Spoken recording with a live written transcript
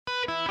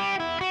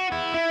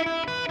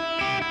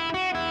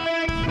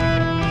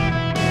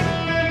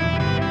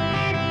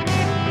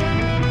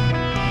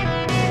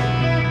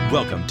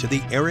Welcome to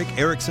the Eric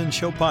Erickson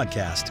Show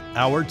Podcast,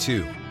 Hour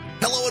 2.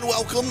 Hello and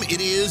welcome. It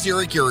is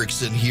Eric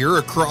Erickson here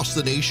across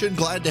the nation.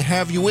 Glad to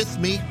have you with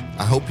me.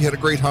 I hope you had a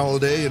great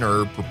holiday and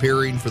are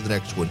preparing for the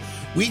next one.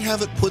 We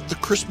haven't put the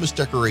Christmas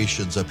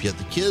decorations up yet.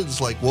 The kids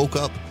woke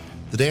up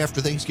the day after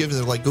Thanksgiving.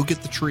 They're like, go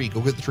get the tree.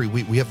 Go get the tree.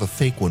 We have a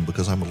fake one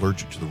because I'm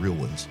allergic to the real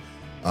ones.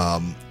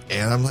 And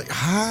I'm like,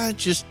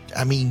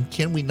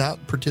 can we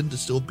not pretend to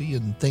still be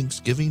in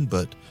Thanksgiving?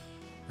 But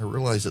I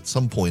realize at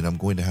some point I'm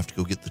going to have to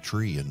go get the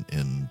tree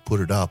and put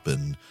it up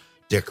and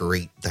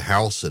decorate the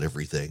house and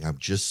everything.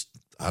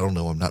 I don't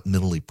know. I'm not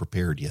mentally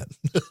prepared yet.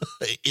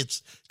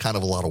 It's kind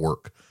of a lot of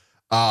work,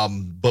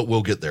 but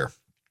we'll get there.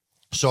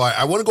 So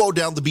I want to go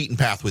down the beaten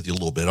path with you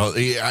a little bit.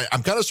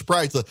 I'm kind of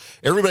surprised that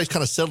everybody's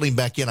kind of settling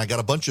back in. I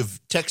got a bunch of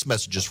text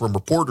messages from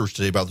reporters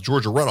today about the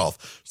Georgia runoff.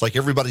 It's like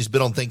everybody's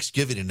been on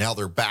Thanksgiving and now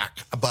they're back.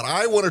 But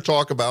I want to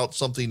talk about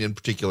something in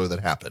particular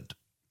that happened.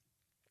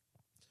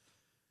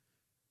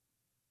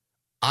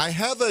 I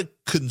have a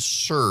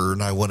concern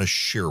I want to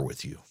share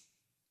with you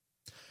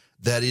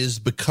that is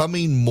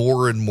becoming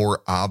more and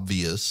more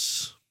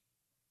obvious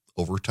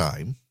over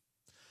time.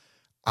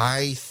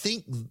 I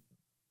think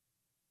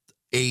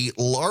a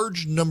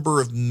large number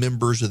of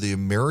members of the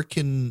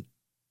American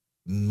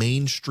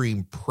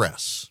mainstream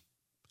press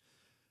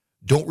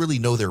don't really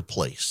know their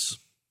place.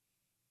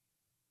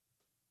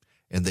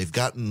 And they've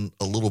gotten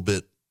a little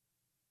bit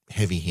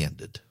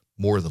heavy-handed,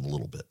 more than a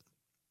little bit.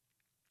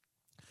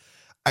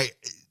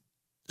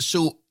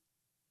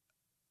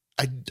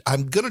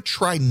 I'm going to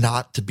try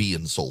not to be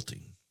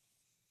insulting.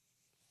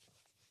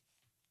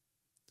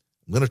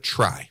 I'm going to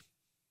try.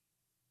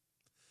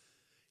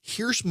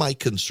 Here's my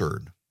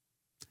concern.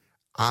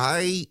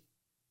 I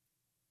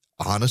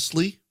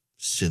honestly,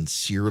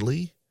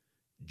 sincerely,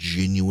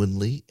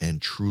 genuinely,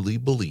 and truly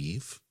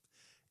believe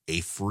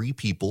a free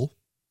people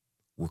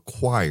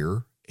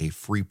require a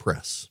free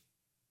press.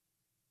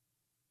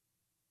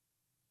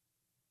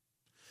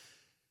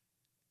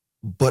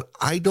 But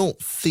I don't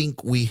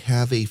think we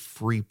have a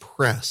free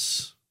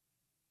press.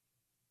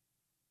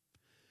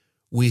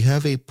 We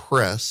have a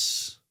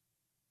press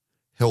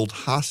held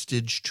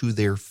hostage to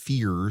their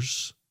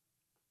fears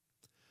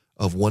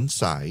of one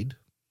side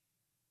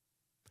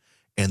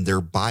and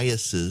their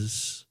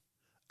biases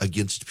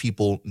against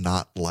people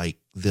not like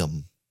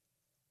them.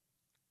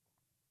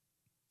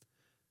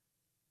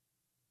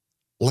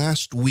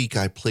 Last week,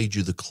 I played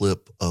you the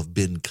clip of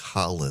Ben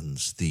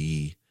Collins,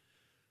 the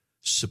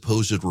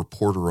supposed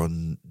reporter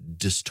on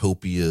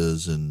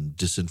dystopias and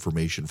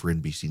disinformation for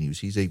NBC News.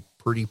 He's a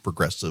pretty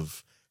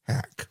progressive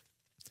hack.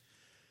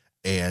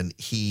 And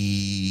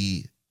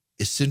he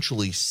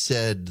essentially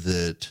said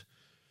that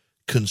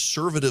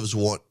conservatives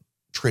want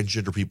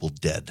transgender people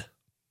dead,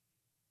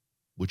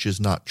 which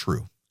is not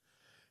true.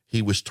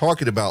 He was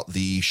talking about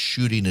the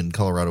shooting in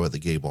Colorado at the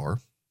gay bar.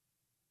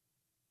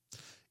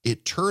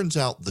 It turns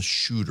out the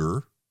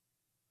shooter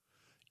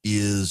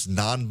is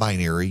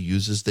non-binary,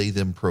 uses they,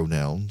 them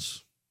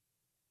pronouns.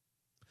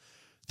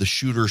 The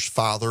shooter's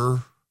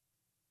father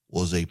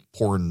was a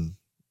porn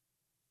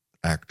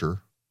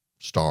actor,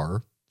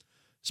 star.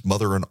 His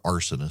mother, an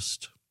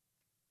arsonist.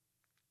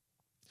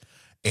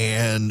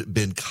 And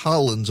Ben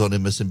Collins on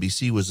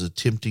MSNBC was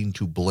attempting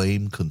to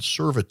blame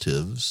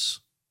conservatives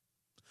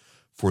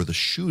for the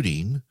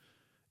shooting,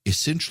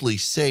 essentially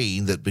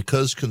saying that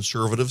because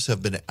conservatives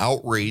have been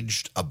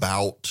outraged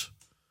about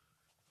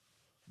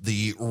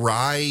the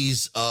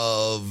rise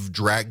of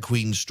drag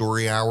queen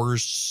story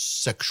hours,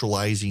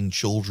 sexualizing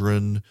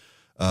children,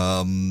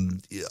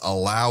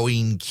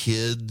 allowing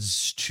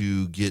kids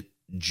to get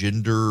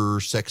gender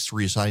sex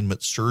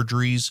reassignment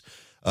surgeries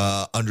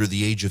under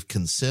the age of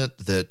consent,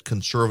 that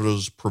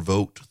conservatives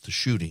provoked the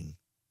shooting.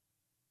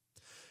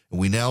 And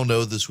we now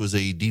know this was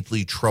a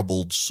deeply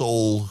troubled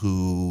soul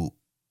who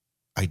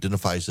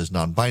identifies as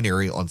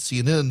non-binary. On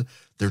CNN,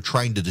 they're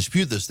trying to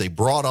dispute this. They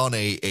brought on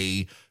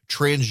a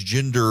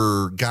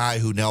transgender guy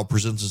who now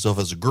presents himself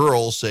as a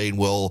girl, saying,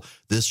 well,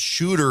 this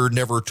shooter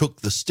never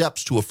took the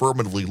steps to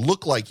affirmatively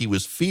look like he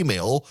was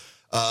female.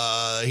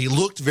 He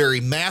looked very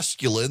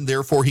masculine,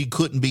 therefore he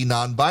couldn't be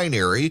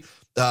non-binary.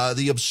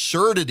 The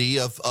absurdity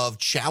of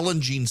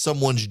challenging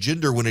someone's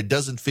gender when it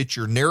doesn't fit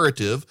your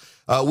narrative,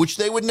 which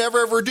they would never,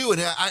 ever do.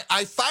 And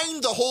I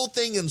find the whole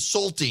thing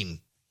insulting.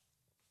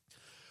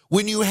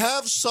 When you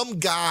have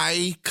some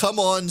guy come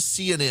on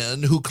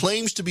CNN who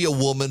claims to be a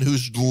woman,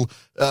 who's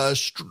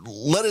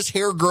let his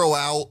hair grow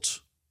out,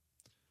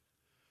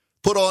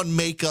 put on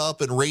makeup,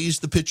 and raise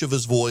the pitch of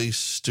his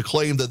voice to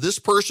claim that this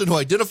person who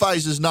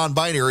identifies as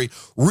non-binary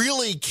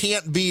really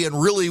can't be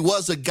and really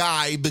was a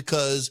guy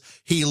because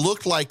he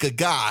looked like a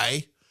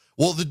guy.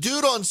 Well, the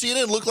dude on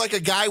CNN looked like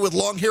a guy with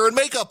long hair and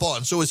makeup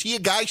on. So is he a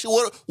guy? So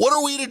what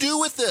are we to do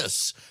with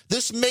this?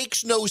 This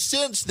makes no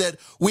sense that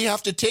we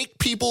have to take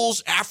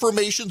people's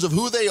affirmations of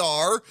who they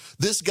are.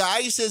 This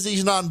guy says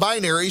he's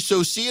non-binary.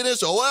 So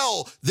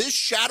CNN, this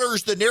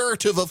shatters the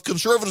narrative of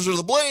conservatives are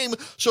the blame.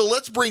 So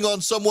let's bring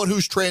on someone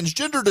who's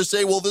transgender to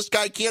say, well, this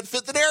guy can't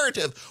fit the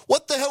narrative.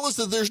 What the hell is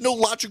that? There's no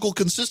logical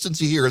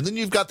consistency here. And then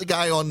you've got the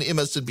guy on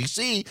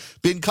MSNBC,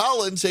 Ben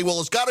Collins, say, well,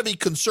 it's got to be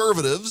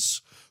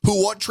conservatives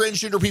who want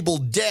transgender people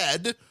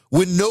dead,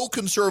 when no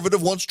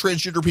conservative wants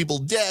transgender people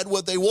dead.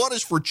 What they want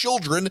is for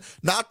children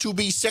not to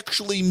be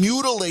sexually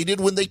mutilated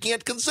when they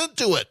can't consent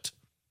to it.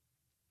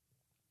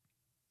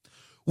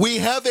 We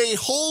have a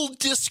whole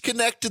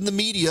disconnect in the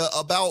media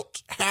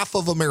about half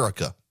of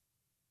America.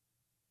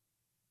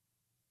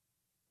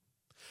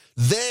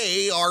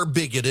 They are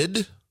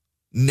bigoted,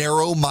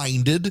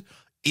 narrow-minded,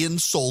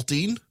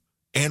 insulting,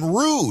 and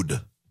rude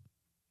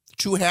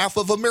to half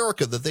of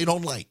America that they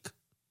don't like.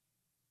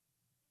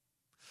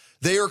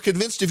 They are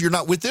convinced if you're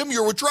not with them,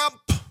 you're with Trump.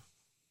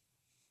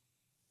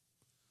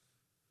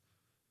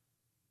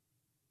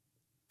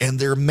 And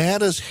they're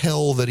mad as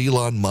hell that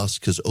Elon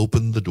Musk has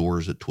opened the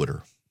doors at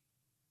Twitter.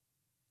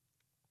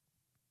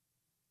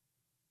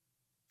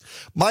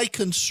 My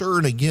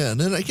concern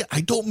again, and I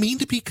don't mean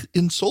to be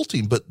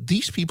insulting, but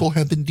these people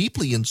have been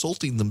deeply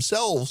insulting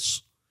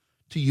themselves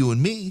to you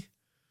and me.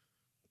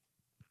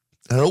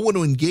 I don't want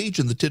to engage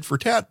in the tit for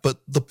tat, but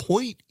the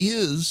point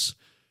is,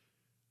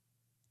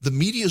 the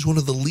media is one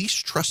of the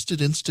least trusted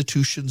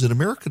institutions in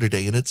America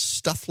today, and it's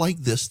stuff like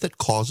this that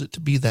cause it to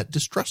be that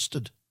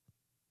distrusted.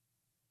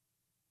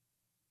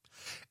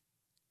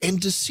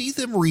 And to see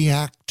them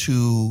react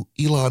to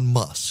Elon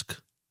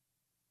Musk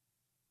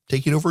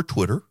taking over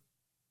Twitter,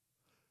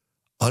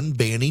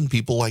 unbanning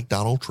people like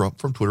Donald Trump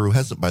from Twitter, who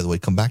hasn't, by the way,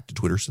 come back to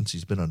Twitter since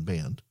he's been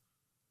unbanned,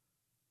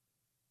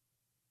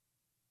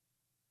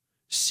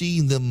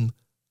 seeing them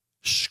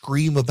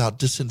scream about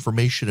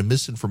disinformation and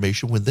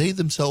misinformation when they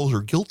themselves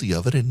are guilty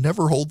of it and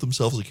never hold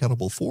themselves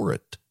accountable for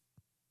it.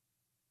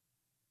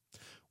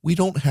 We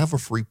don't have a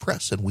free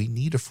press, and we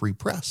need a free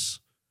press.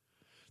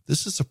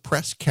 This is a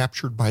press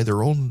captured by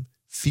their own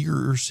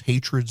fears,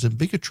 hatreds, and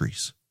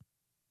bigotries.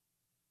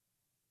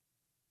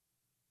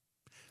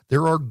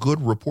 There are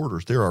good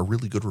reporters. There are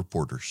really good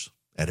reporters.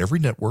 At every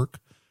network,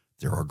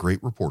 there are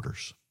great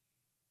reporters.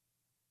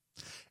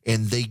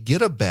 And they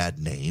get a bad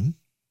name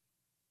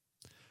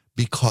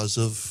because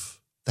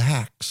of the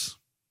hacks.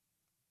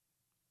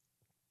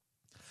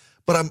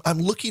 But I'm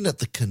looking at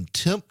the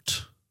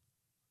contempt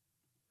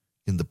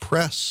in the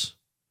press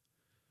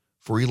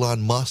for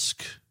Elon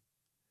Musk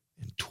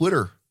and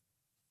Twitter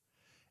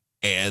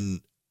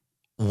and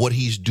what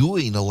he's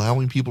doing,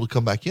 allowing people to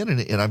come back in.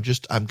 And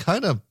I'm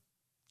kind of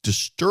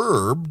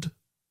disturbed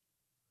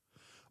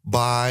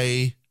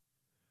by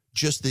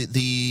just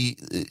the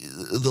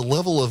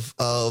level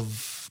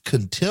of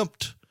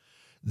contempt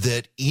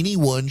that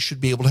anyone should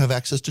be able to have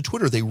access to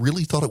Twitter. They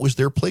really thought it was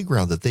their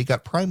playground, that they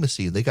got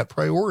primacy and they got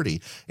priority.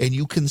 And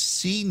you can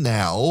see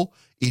now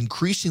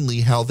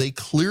increasingly how they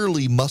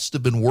clearly must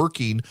have been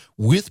working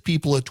with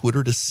people at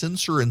Twitter to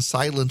censor and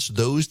silence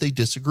those they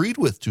disagreed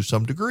with to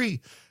some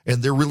degree.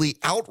 And they're really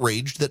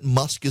outraged that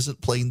Musk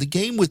isn't playing the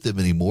game with them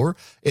anymore.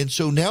 And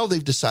so now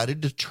they've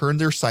decided to turn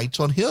their sights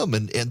on him,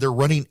 and they're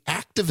running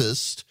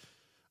activist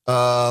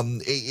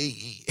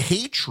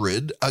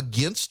hatred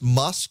against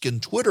Musk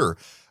and Twitter.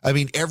 I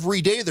mean,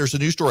 every day there's a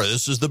new story.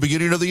 This is the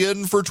beginning of the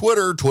end for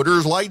Twitter.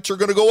 Twitter's lights are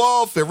going to go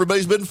off.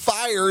 Everybody's been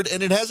fired,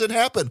 and it hasn't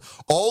happened.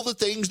 All the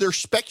things they're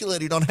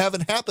speculating on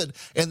haven't happened,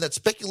 and that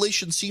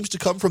speculation seems to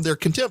come from their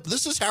contempt.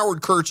 This is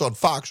Howard Kurtz on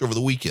Fox over the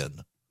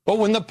weekend. But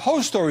when the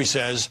Post story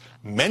says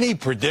many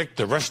predict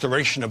the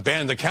restoration of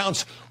banned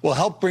accounts will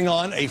help bring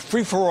on a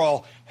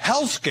free-for-all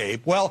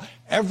hellscape, well,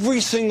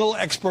 every single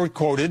expert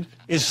quoted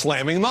is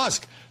slamming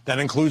Musk. That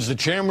includes the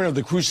chairman of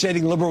the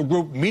crusading liberal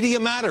group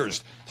Media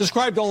Matters,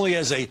 described only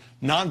as a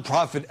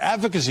nonprofit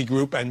advocacy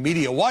group and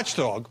media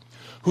watchdog,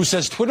 who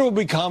says Twitter will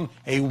become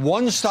a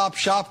one-stop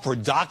shop for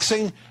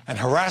doxing and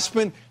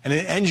harassment and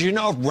an engine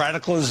of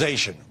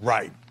radicalization.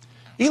 Right.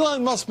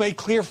 Elon Musk made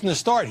clear from the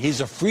start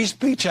he's a free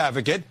speech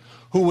advocate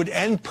who would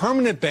end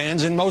permanent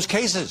bans in most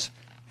cases.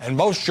 And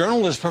most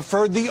journalists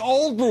preferred the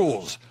old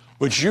rules,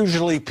 which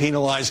usually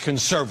penalize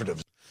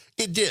conservatives.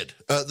 It did.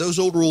 Those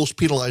old rules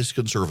penalized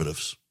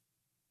conservatives.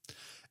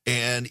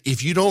 And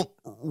if you don't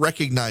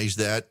recognize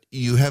that,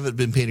 you haven't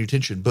been paying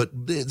attention. But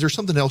there's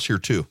something else here,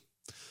 too.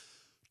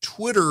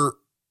 Twitter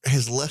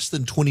has less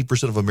than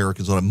 20% of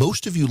Americans on it.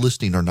 Most of you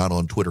listening are not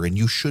on Twitter, and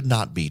you should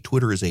not be.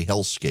 Twitter is a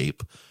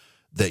hellscape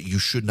that you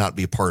should not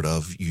be a part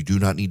of. You do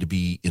not need to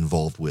be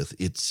involved with.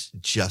 It's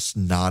just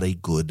not a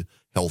good,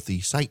 healthy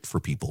site for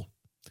people.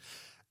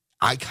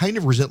 I kind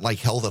of resent like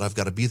hell that I've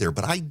got to be there,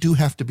 but I do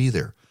have to be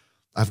there.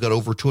 I've got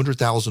over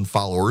 200,000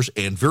 followers,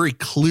 and very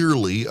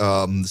clearly,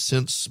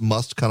 since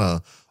Musk kind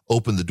of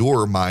opened the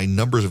door, my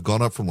numbers have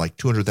gone up from like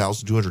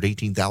 200,000,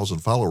 218,000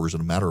 followers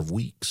in a matter of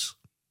weeks.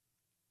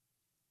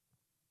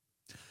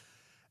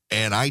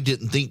 And I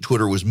didn't think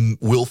Twitter was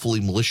willfully,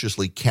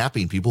 maliciously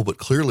capping people, but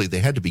clearly they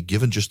had to be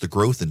given just the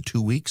growth in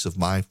 2 weeks of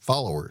my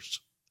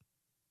followers.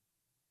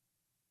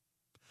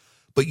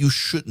 But you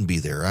shouldn't be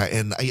there.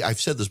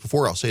 I've said this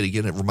before. I'll say it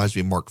again. It reminds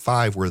me of Mark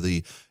 5, where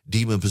the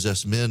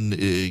demon-possessed men,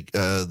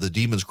 the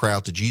demons cry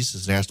out to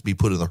Jesus and ask to be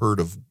put in the herd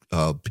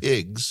of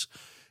pigs.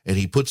 And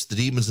he puts the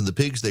demons in the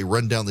pigs. They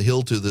run down the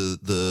hill to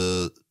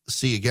the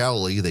Sea of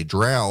Galilee. They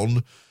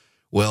drown.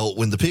 Well,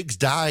 when the pigs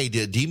died,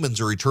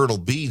 demons are eternal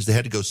beings. They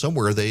had to go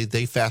somewhere.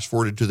 They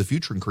fast-forwarded to the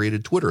future and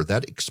created Twitter.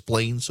 That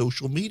explains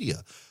social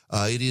media.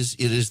 It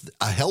is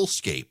a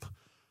hellscape.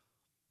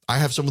 I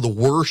have some of the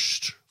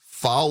worst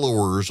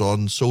followers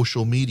on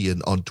social media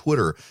and on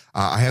Twitter.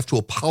 I have to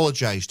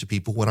apologize to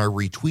people when I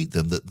retweet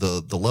them,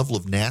 the level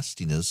of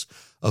nastiness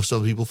of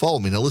some people follow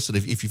me. Now, listen,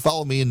 if you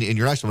follow me and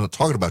you're nice, I'm not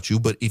talking about you,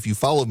 but if you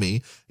follow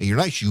me and you're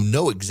nice, you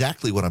know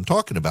exactly what I'm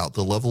talking about,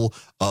 the level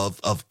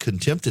of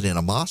contempt and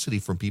animosity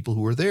from people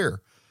who are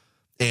there.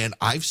 And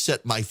I've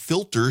set my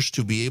filters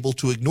to be able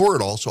to ignore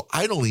it all, so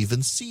I don't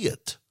even see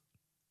it.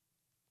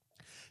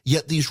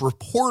 Yet these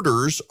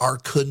reporters are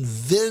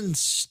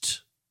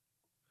convinced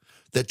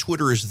that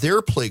Twitter is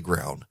their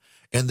playground,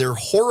 and they're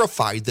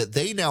horrified that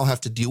they now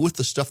have to deal with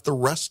the stuff the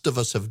rest of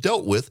us have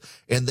dealt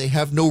with, and they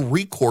have no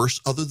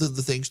recourse other than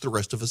the things the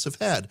rest of us have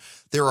had.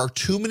 There are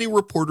too many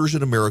reporters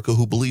in America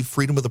who believe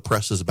freedom of the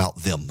press is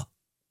about them.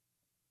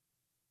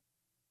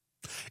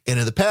 And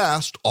in the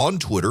past, on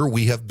Twitter,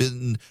 we have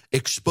been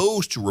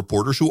exposed to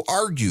reporters who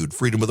argued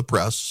freedom of the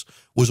press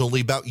was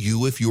only about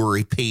you if you are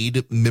a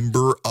paid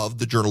member of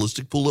the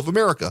journalistic pool of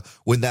America,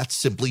 when that's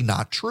simply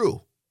not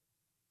true.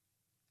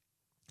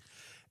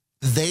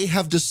 They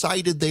have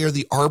decided they are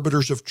the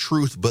arbiters of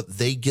truth, but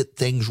they get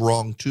things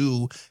wrong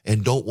too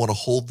and don't want to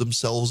hold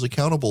themselves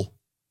accountable.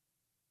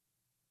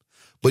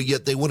 But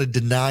yet they want to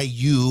deny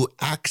you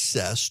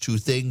access to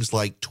things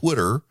like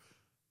Twitter.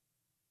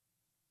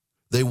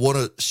 They want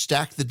to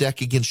stack the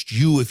deck against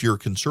you if you're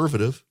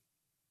conservative.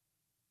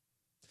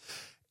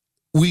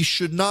 We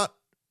should not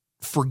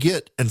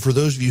forget, and for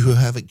those of you who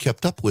haven't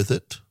kept up with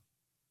it,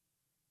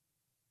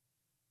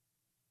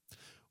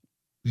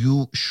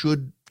 you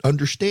should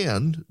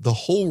understand the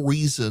whole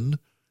reason,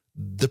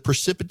 the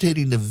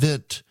precipitating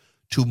event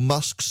to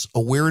Musk's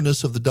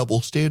awareness of the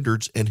double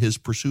standards and his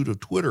pursuit of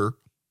Twitter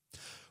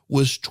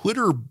was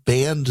Twitter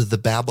banned the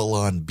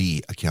Babylon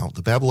Bee account.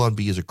 The Babylon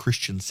Bee is a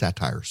Christian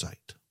satire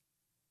site.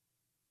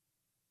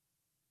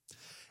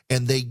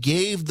 And they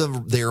gave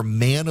their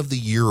Man of the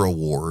Year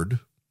award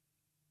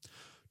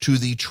to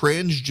the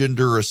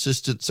transgender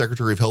Assistant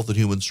Secretary of Health and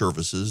Human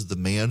Services, the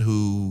man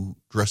who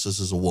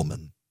dresses as a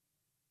woman.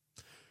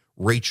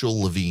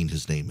 Rachel Levine,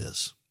 his name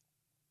is.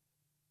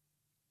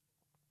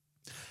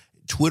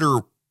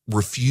 Twitter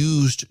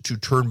refused to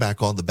turn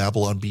back on the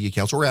Babylon Bee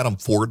accounts, or Adam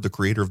Ford, the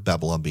creator of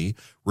Babylon Bee,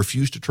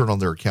 refused to turn on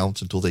their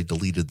accounts until they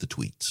deleted the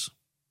tweets.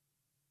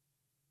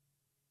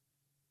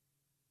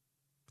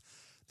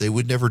 They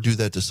would never do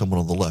that to someone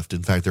on the left.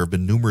 In fact, there have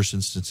been numerous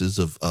instances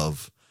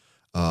of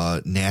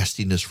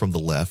nastiness from the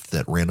left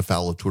that ran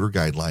afoul of Twitter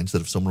guidelines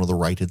that if someone on the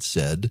right had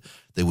said,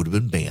 they would have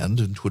been banned,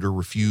 and Twitter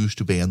refused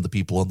to ban the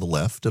people on the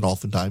left and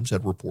oftentimes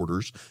had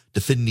reporters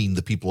defending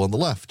the people on the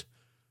left.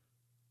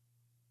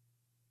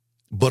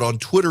 But on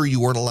Twitter, you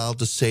weren't allowed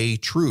to say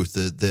truth,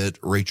 that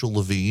Rachel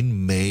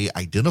Levine may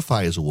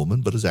identify as a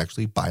woman but is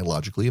actually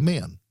biologically a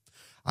man.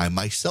 I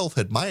myself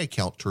had my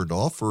account turned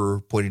off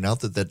for pointing out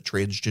that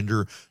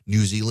transgender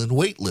New Zealand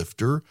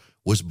weightlifter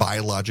was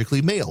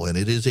biologically male, and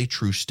it is a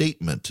true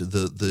statement.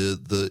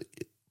 The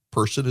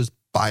person is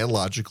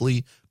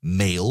biologically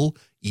male,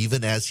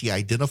 even as he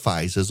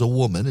identifies as a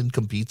woman and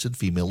competes in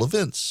female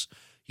events.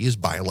 He is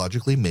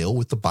biologically male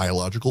with the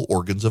biological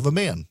organs of a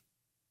man.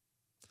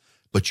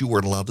 But you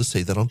weren't allowed to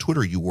say that on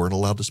Twitter. You weren't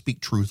allowed to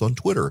speak truth on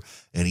Twitter.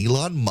 And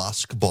Elon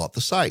Musk bought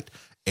the site.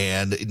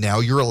 And now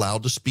you're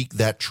allowed to speak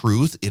that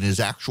truth in his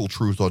actual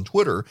truth on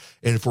Twitter.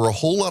 And for a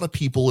whole lot of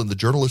people in the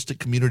journalistic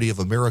community of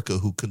America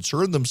who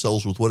concern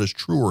themselves with what is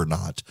true or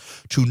not,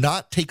 to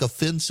not take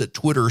offense at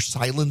Twitter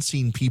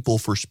silencing people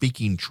for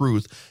speaking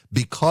truth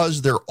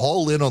because they're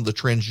all in on the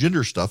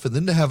transgender stuff, and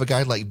then to have a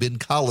guy like Ben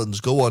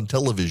Collins go on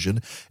television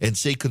and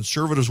say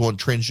conservatives want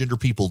transgender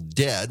people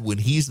dead when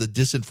he's the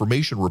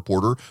disinformation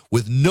reporter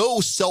with no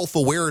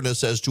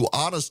self-awareness as to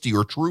honesty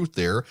or truth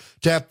there,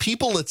 to have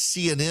people at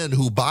CNN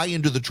who buy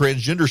into the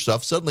transgender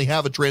stuff suddenly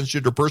have a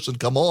transgender person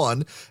come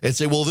on and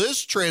say, well,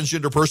 this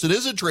transgender person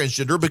isn't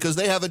transgender because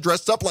they haven't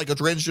dressed up like a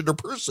transgender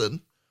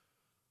person.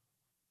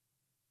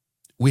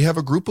 We have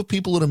a group of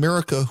people in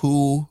America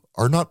who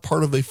are not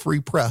part of a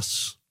free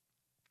press.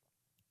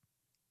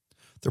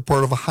 They're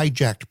part of a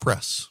hijacked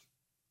press,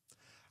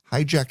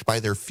 hijacked by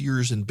their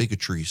fears and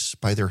bigotries,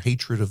 by their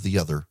hatred of the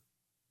other,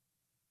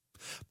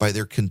 by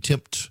their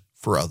contempt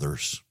for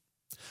others,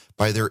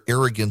 by their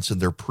arrogance and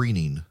their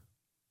preening,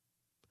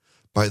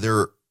 by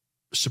their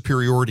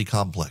superiority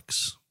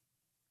complex.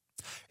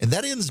 And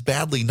that ends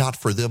badly, not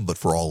for them, but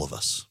for all of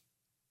us.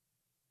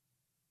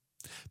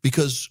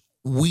 Because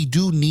we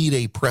do need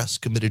a press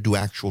committed to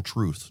actual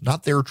truth,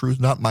 not their truth,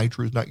 not my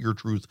truth, not your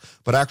truth,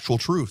 but actual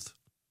truth.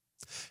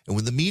 And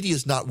when the media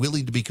is not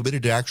willing to be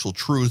committed to actual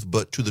truth,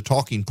 but to the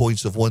talking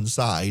points of one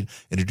side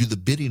and to do the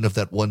bidding of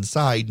that one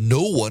side,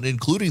 no one,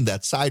 including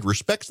that side,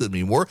 respects them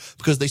anymore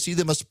because they see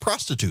them as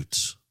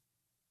prostitutes.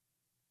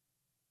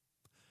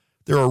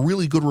 There are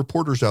really good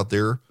reporters out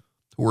there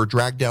who are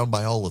dragged down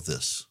by all of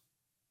this.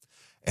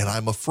 And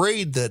I'm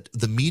afraid that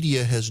the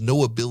media has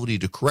no ability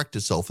to correct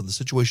itself, and the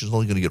situation is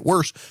only going to get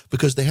worse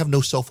because they have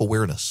no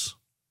self-awareness.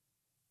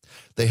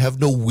 They have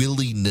no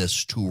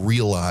willingness to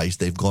realize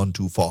they've gone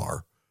too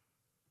far.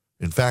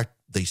 In fact,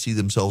 they see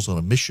themselves on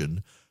a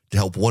mission to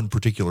help one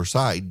particular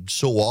side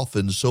so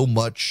often, so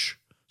much,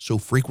 so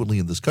frequently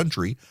in this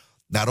country.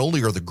 Not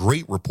only are the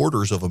great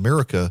reporters of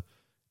America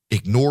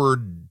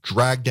ignored,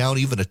 dragged down,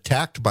 even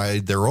attacked by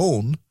their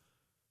own,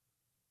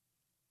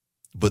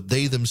 but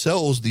they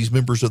themselves, these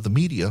members of the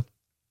media,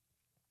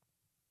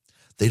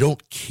 they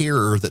don't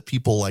care that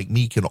people like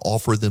me can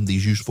offer them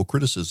these useful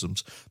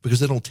criticisms because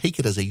they don't take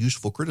it as a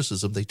useful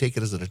criticism. They take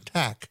it as an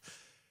attack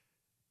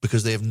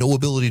because they have no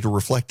ability to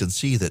reflect and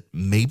see that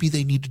maybe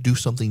they need to do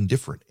something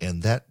different.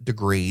 And that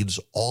degrades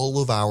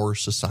all of our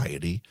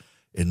society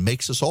and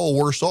makes us all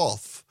worse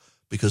off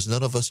because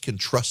none of us can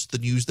trust the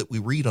news that we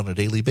read on a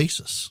daily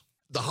basis.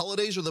 The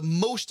holidays are the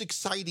most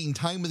exciting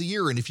time of the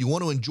year, and if you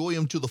want to enjoy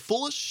them to the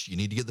fullest, you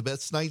need to get the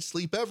best night's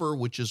sleep ever,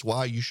 which is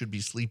why you should be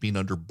sleeping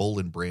under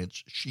Boll &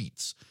 Branch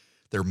sheets.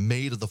 They're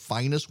made of the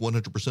finest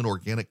 100%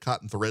 organic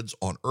cotton threads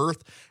on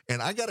earth.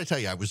 And I got to tell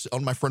you, I was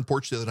on my front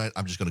porch the other night.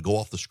 I'm just going to go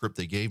off the script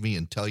they gave me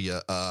and tell you,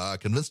 I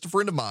convinced a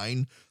friend of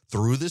mine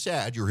through this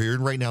ad you're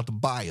hearing right now to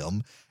buy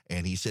them.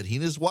 And he said he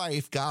and his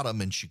wife got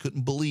them, and she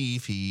couldn't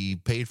believe he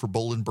paid for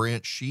Boll &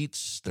 Branch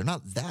sheets. They're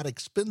not that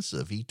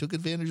expensive. He took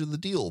advantage of the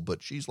deal,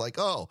 but she's like,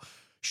 oh,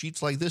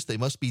 sheets like this, they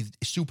must be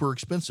super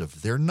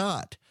expensive. They're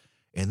not.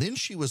 And then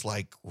she was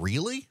like,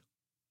 really?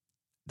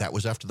 That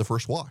was after the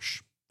first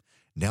wash.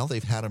 Now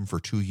they've had them for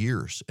 2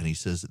 years, and he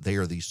says they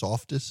are the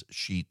softest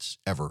sheets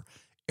ever.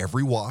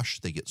 Every wash,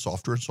 they get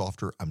softer and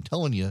softer. I'm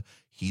telling you,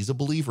 he's a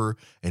believer.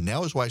 And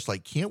now his wife's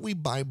like, can't we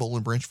buy Boll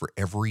 & Branch for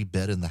every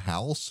bed in the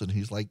house? And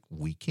he's like,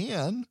 we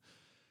can.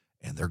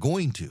 And they're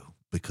going to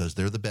because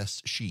they're the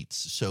best sheets.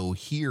 So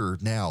here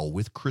now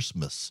with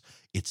Christmas,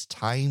 it's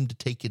time to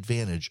take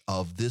advantage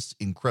of this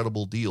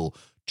incredible deal.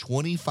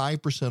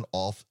 25%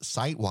 off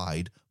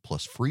site-wide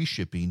plus free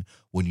shipping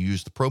when you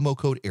use the promo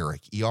code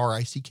ERICK,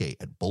 E-R-I-C-K,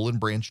 at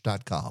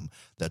bollandbranch.com.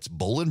 That's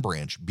Boll &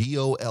 Branch,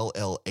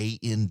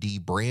 B-O-L-L-A-N-D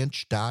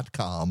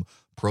branch.com.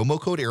 Promo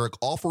code ERICK.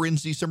 Offer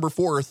ends December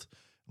 4th.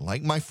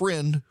 Like my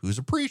friend who's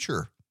a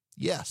preacher.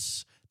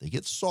 Yes, they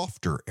get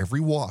softer every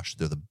wash.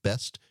 They're the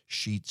best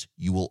sheets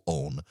you will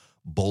own.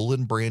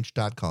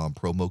 bollandbranch.com.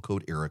 Promo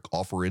code ERICK.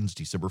 Offer ends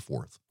December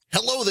 4th.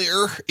 Hello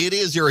there. It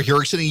is Eric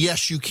Erickson, and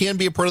yes, you can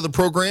be a part of the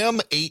program,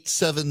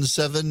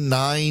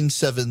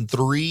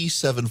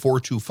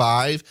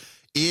 877-973-7425.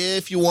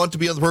 If you want to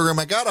be on the program,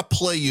 I got to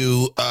play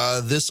you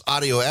this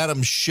audio.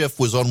 Adam Schiff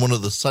was on one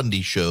of the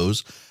Sunday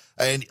shows,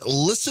 and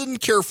listen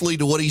carefully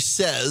to what he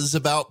says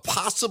about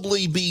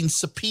possibly being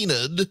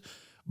subpoenaed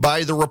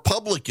by the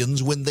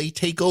Republicans when they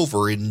take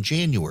over in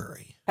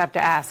January. I have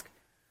to ask,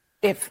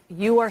 if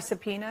you are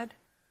subpoenaed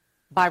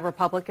by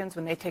Republicans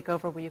when they take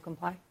over, will you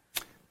comply?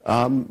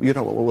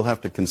 We'll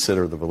have to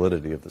consider the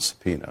validity of the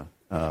subpoena,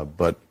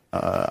 but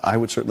I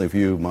would certainly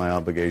view my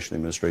obligation, the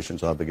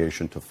administration's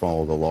obligation, to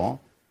follow the law,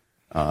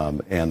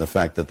 and the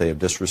fact that they have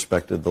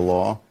disrespected the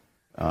law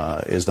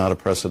is not a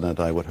precedent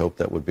I would hope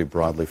that would be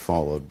broadly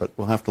followed, but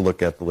we'll have to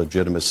look at the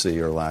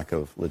legitimacy or lack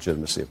of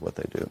legitimacy of what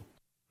they do.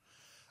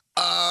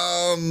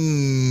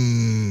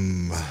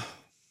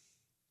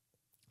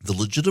 The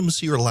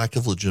legitimacy or lack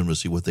of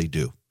legitimacy, what they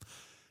do.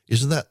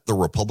 Isn't that the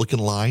Republican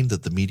line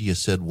that the media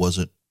said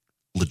wasn't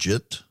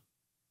legit?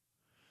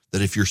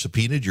 That if you're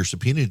subpoenaed,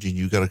 and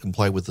you got to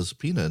comply with the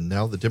subpoena. And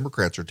now the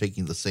Democrats are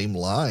taking the same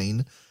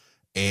line,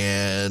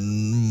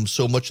 and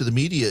so much of the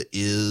media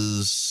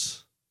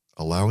is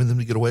allowing them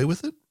to get away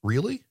with it.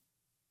 Really?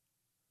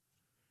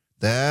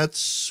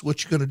 That's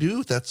what you're going to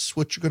do? That's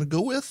what you're going to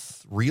go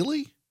with?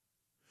 Really?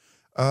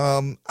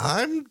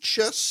 I'm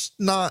just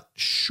not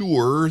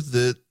sure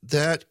that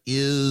that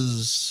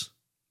is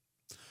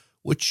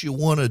what you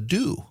want to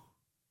do.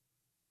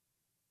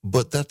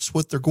 But that's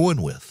what they're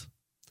going with.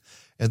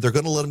 And they're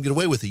going to let them get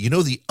away with it. You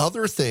know, the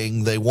other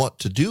thing they want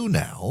to do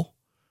now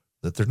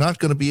that they're not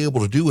going to be able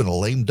to do in a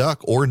lame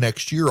duck or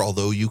next year,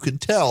 although you can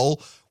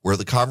tell where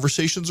the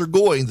conversations are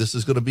going, this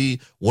is going to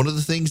be one of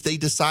the things they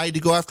decide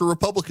to go after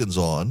Republicans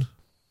on.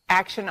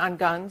 Action on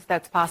guns,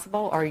 that's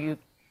possible? Or do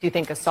you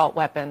think assault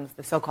weapons,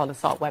 the so-called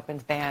assault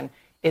weapons ban,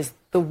 is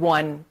the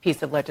one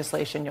piece of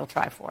legislation you'll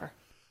try for?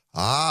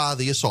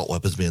 The assault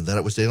weapons ban. That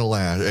it was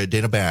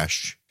Dana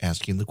Bash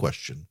asking the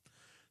question.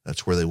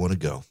 That's where they want to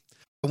go.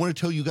 I want to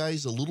tell you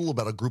guys a little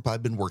about a group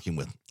I've been working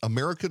with,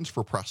 Americans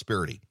for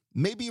Prosperity.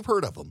 Maybe you've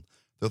heard of them.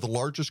 They're the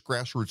largest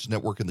grassroots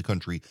network in the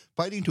country,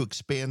 fighting to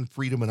expand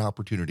freedom and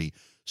opportunity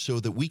so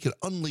that we can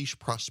unleash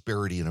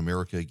prosperity in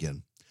America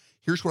again.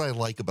 Here's what I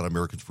like about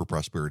Americans for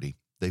Prosperity.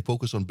 They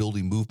focus on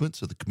building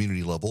movements at the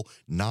community level,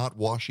 not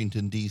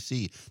Washington,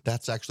 D.C.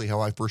 That's actually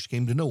how I first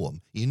came to know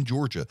them, in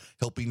Georgia,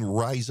 helping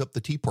rise up the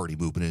Tea Party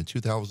movement in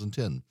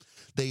 2010.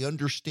 They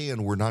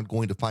understand we're not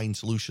going to find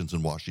solutions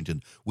in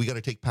Washington. We got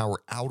to take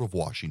power out of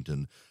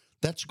Washington.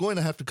 That's going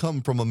to have to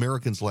come from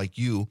Americans like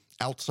you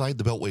outside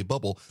the Beltway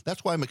bubble.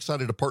 That's why I'm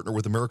excited to partner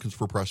with Americans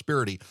for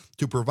Prosperity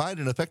to provide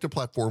an effective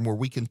platform where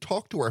we can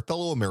talk to our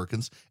fellow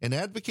Americans and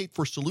advocate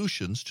for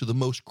solutions to the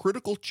most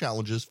critical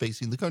challenges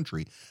facing the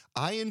country.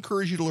 I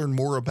encourage you to learn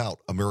more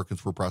about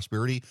Americans for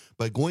Prosperity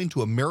by going to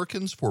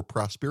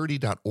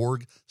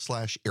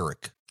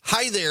americansforprosperity.org/Eric.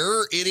 Hi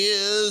there, it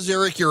is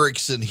Eric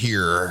Erickson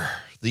here.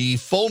 The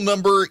phone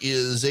number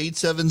is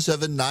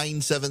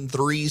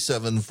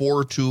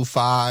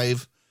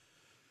 877-973-7425.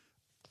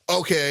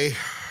 Okay,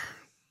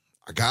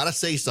 I gotta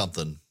say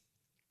something.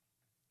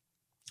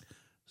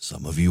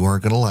 Some of you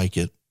aren't gonna like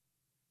it.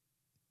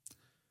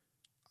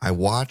 I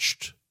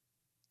watched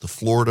the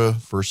Florida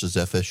versus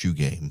FSU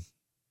game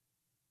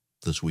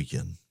this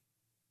weekend.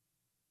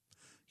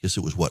 Guess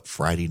it was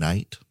Friday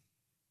night?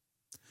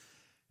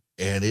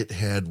 And it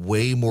had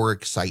way more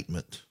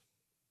excitement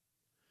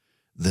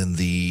than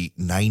the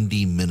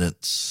 90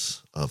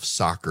 minutes of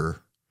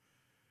soccer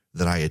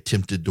that I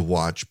attempted to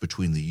watch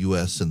between the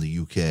U.S. and the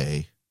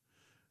U.K.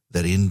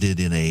 that ended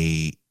in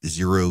a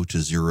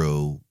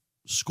 0-0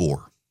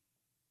 score.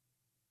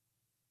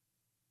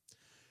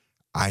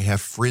 I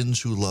have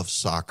friends who love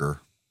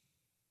soccer.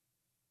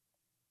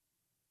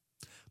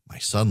 My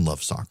son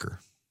loves soccer.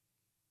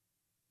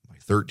 My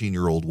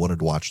 13-year-old wanted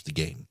to watch the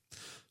game.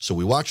 So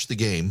we watched the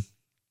game.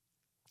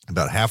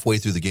 About halfway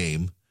through the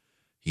game,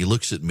 he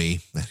looks at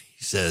me and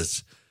he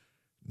says,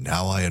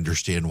 "Now I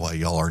understand why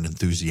y'all aren't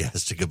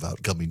enthusiastic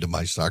about coming to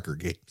my soccer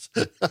games."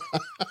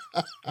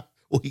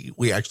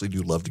 We actually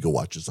do love to go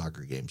watch the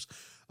soccer games.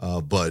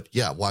 But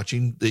yeah,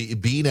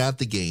 being at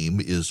the game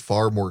is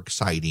far more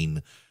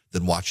exciting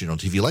than watching on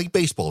TV. Like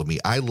baseball to me.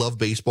 I love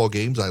baseball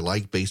games. I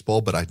like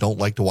baseball, but I don't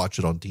like to watch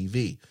it on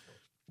TV.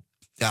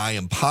 I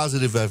am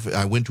positive if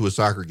I went to a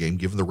soccer game,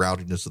 given the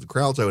rowdiness of the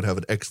crowds, I would have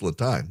an excellent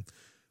time.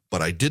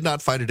 But I did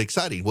not find it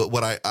exciting.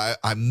 What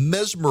I'm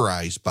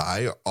mesmerized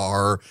by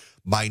are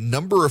my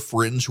number of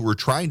friends who were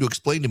trying to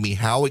explain to me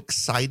how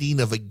exciting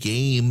of a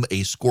game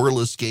a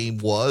scoreless game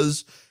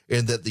was,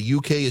 and that the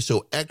UK is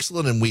so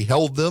excellent and we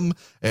held them,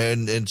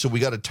 and so we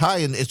got a tie.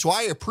 And so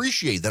I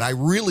appreciate that. I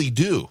really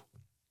do.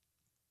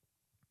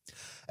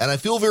 And I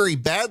feel very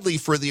badly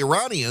for the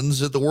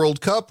Iranians at the World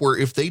Cup, where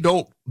if they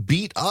don't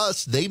beat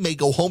us, they may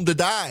go home to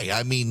die.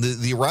 I mean,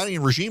 the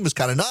Iranian regime is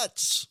kind of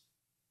nuts.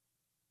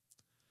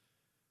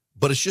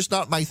 But it's just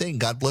not my thing.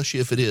 God bless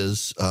you if it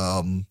is.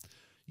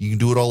 You can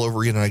do it all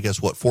over again in, I guess,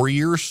 4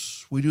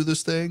 years we do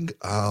this thing?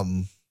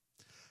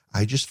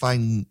 I just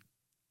find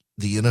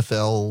the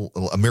NFL,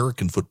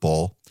 American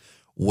football,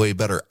 way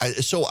better.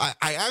 So I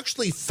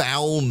actually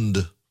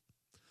found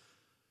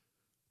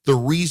the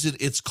reason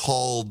it's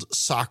called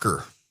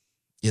soccer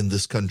in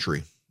this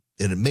country.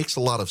 And it makes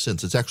a lot of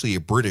sense. It's actually a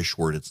British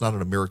word. It's not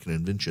an American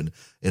invention.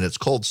 And it's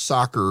called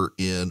soccer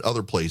in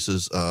other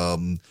places.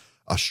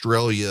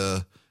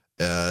 Australia,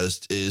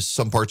 is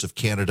some parts of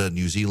Canada,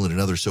 New Zealand, and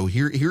others. So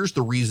here's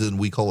the reason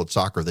we call it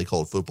soccer. They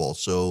call it football.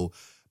 So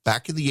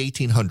back in the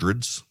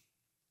 1800s,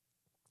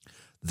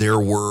 there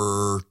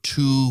were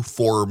two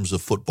forms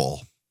of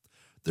football.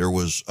 There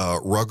was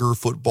rugger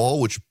football,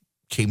 which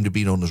came to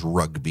be known as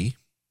rugby.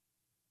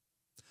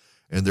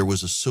 And there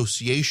was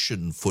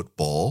association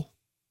football,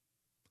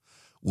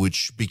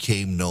 which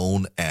became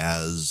known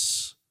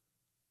as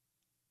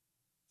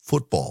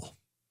football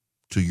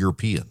to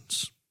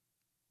Europeans.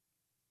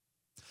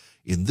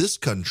 In this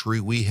country,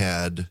 we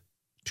had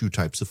two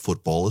types of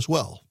football as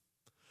well.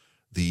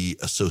 The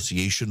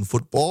association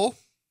football,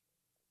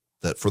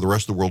 that for the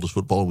rest of the world is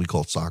football, and we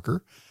call it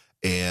soccer,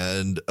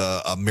 and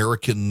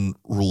American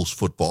rules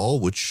football,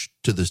 which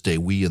to this day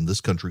we in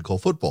this country call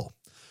football.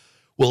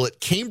 Well, at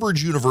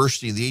Cambridge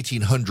University in the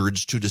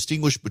 1800s, to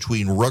distinguish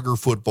between rugger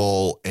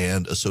football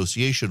and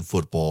association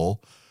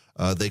football,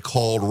 they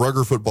called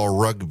rugger football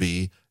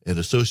rugby and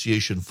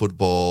association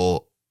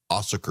football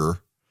ossocker,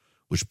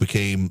 which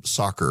became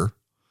soccer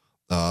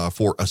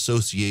for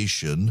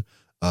association.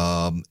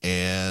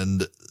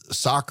 And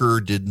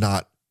soccer did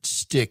not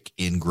stick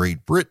in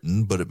Great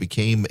Britain, but it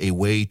became a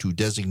way to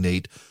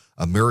designate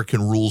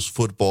American rules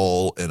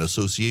football and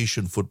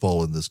association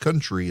football in this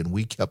country, and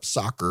we kept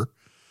soccer.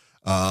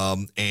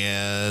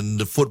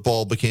 And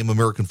football became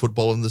American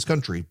football in this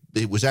country.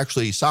 It was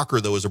actually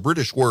soccer, though, is a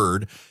British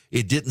word.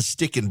 It didn't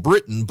stick in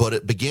Britain, but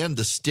it began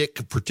to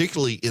stick,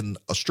 particularly in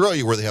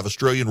Australia, where they have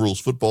Australian rules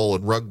football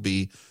and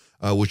rugby,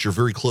 which are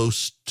very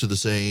close to the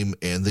same.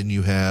 And then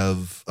you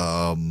have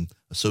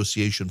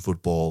association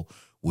football,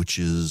 which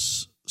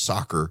is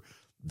soccer.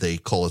 They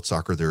call it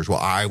soccer there as well.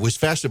 I was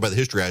fascinated by the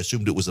history. I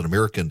assumed it was an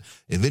American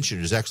invention.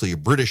 It is actually a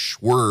British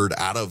word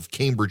out of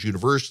Cambridge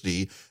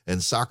University,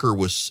 and soccer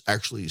was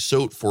actually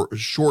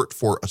short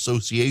for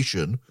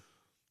association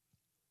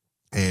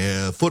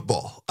and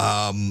football.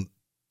 And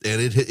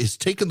it has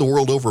taken the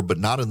world over, but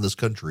not in this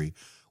country.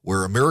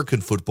 where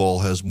American football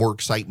has more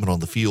excitement on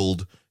the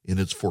field in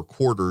its four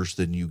quarters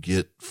than you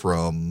get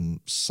from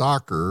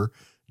soccer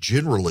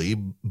generally.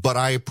 But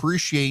I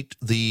appreciate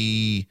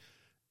the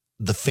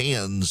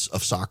fans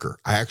of soccer.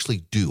 I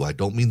actually do. I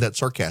don't mean that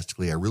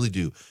sarcastically. I really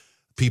do.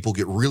 People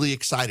get really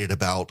excited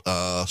about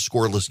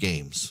scoreless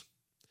games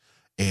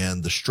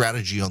and the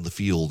strategy on the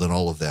field and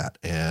all of that.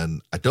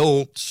 And I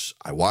don't.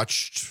 I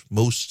watched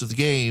most of the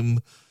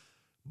game,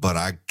 but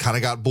I kind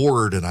of got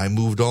bored and I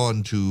moved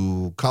on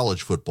to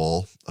college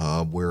football,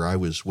 where I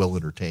was well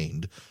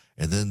entertained.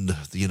 And then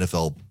the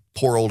NFL,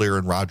 poor old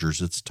Aaron Rodgers,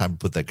 it's time to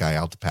put that guy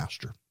out to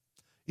pasture.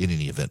 In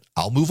any event,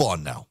 I'll move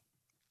on now.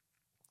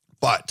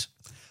 But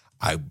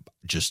I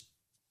just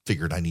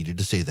figured I needed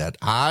to say that.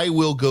 I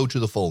will go to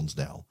the phones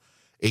now.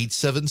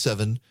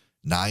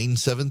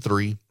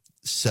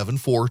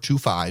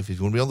 877-973-7425. If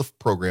you want to be on the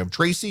program.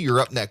 Tracy, you're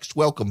up next.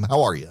 Welcome.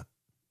 How are you?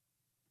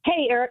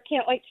 Hey, Eric,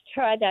 can't wait to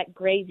try that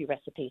gravy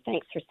recipe.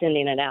 Thanks for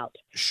sending it out.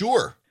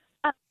 Sure.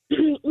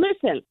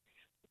 Listen,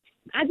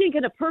 I think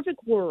in a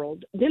perfect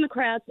world,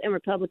 Democrats and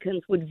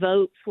Republicans would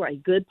vote for a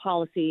good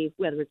policy,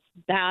 whether it's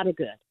bad or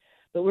good.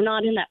 But we're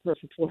not in that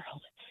perfect world.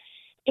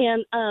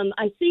 And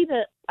I see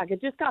that I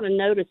just got a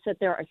notice that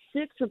there are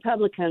 6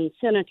 Republican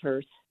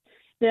senators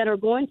that are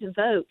going to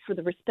vote for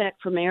the Respect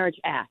for Marriage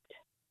Act.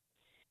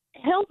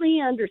 Help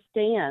me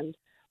understand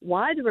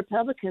why the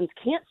Republicans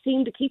can't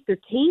seem to keep their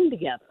team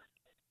together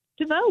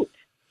to vote.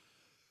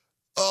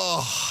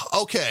 Oh,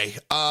 okay.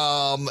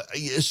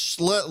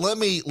 Let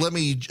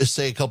me just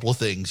say a couple of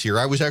things here.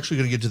 I was actually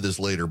going to get to this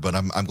later, but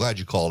I'm glad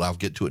you called. I'll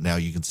get to it now.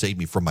 You can save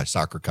me from my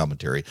soccer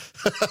commentary.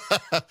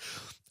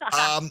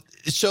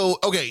 So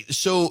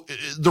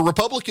the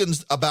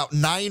Republicans, about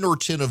 9 or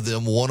 10 of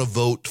them, want to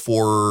vote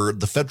for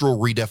the federal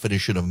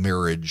redefinition of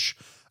marriage,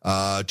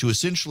 to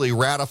essentially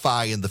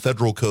ratify in the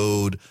federal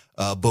code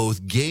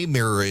both gay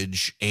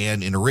marriage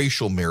and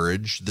interracial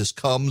marriage. This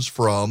comes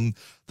from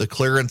the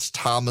Clarence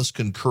Thomas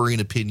concurring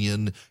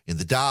opinion in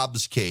the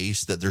Dobbs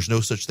case that there's no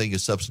such thing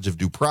as substantive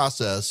due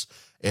process,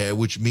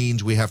 which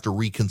means we have to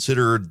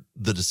reconsider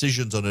the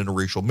decisions on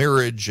interracial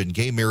marriage and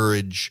gay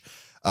marriage,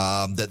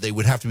 that they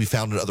would have to be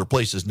found in other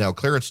places. Now,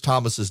 Clarence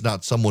Thomas is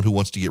not someone who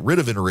wants to get rid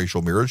of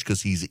interracial marriage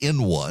because he's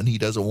in one. He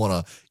doesn't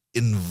want to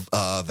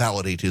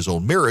invalidate his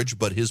own marriage,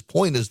 but his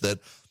point is that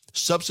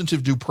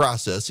substantive due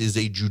process is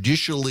a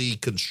judicially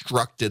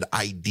constructed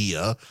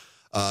idea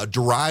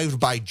derived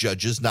by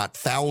judges, not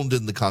found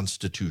in the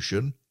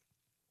Constitution,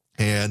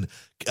 and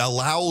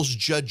allows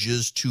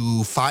judges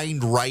to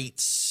find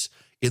rights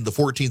in the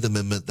 14th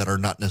Amendment that are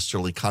not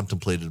necessarily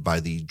contemplated by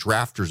the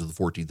drafters of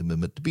the 14th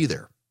Amendment to be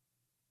there.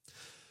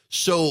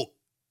 So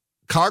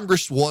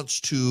Congress wants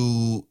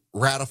to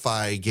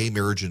ratify gay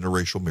marriage and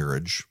interracial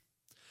marriage,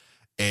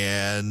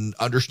 and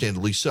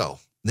understandably so.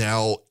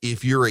 Now,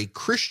 if you're a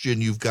Christian,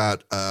 you've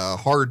got a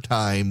hard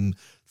time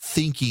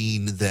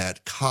thinking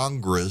that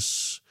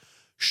Congress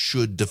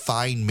should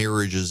define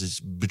marriages as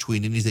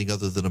between anything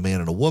other than a man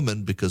and a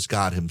woman, because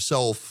God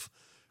himself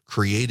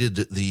created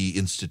the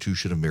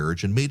institution of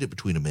marriage and made it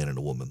between a man and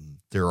a woman.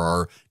 There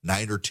are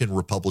 9 or 10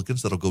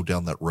 Republicans that'll go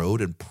down that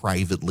road, and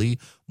privately,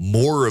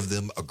 more of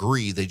them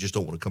agree. They just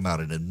don't want to come out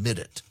and admit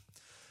it.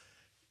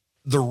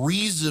 The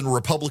reason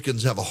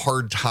Republicans have a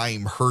hard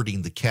time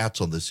herding the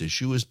cats on this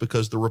issue is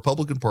because the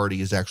Republican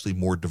Party is actually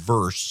more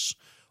diverse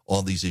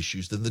on these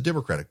issues than the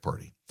Democratic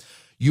Party.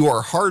 You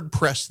are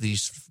hard-pressed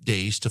these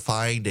days to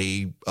find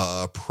a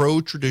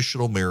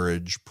pro-traditional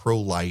marriage,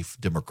 pro-life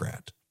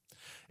Democrat.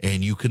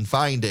 And you can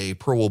find a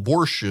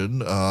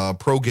pro-abortion,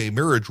 pro-gay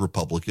marriage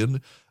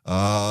Republican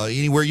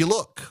anywhere you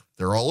look.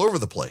 They're all over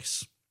the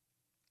place.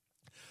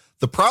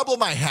 The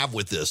problem I have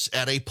with this,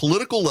 at a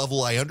political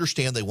level, I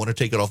understand they want to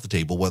take it off the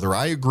table. Whether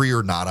I agree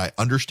or not, I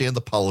understand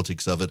the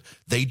politics of it.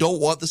 They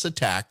don't want this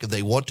attack.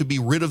 They want to be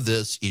rid of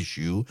this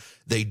issue.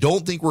 They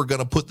don't think we're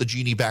going to put the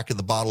genie back in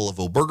the bottle of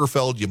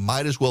Obergefell. You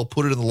might as well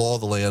put it in the law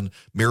of the land,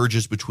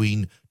 marriages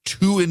between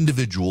 2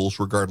 individuals,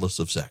 regardless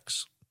of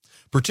sex.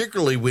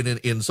 Particularly when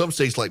in some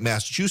states like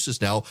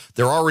Massachusetts now,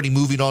 they're already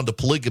moving on to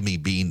polygamy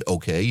being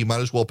okay. You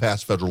might as well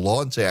pass federal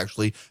law and say,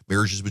 actually,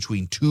 marriages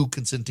between 2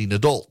 consenting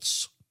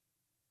adults,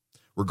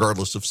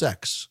 regardless of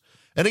sex.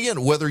 And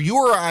again, whether you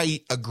or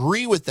I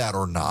agree with that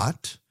or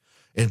not,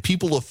 and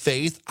people of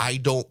faith, I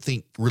don't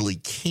think really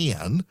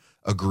can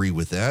agree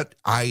with that,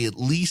 I at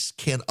least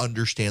can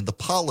understand the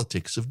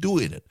politics of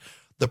doing it.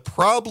 The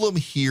problem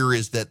here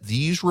is that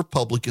these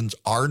Republicans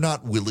are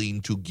not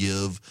willing to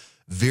give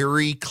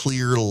very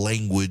clear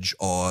language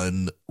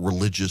on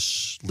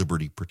religious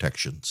liberty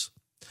protections.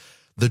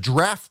 The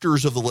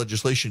drafters of the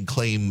legislation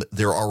claim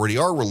there already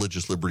are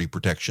religious liberty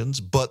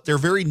protections, but they're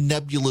very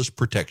nebulous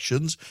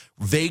protections,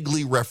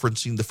 vaguely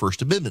referencing the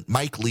First Amendment.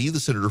 Mike Lee, the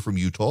senator from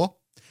Utah,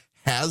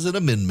 has an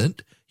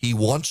amendment he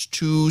wants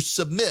to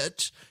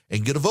submit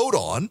and get a vote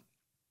on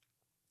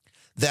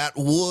that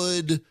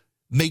would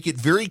make it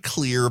very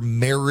clear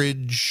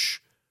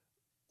marriage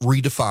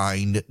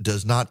redefined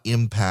does not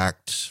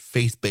impact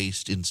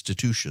faith-based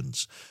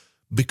institutions.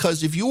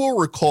 Because if you will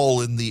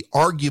recall in the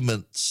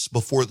arguments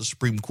before the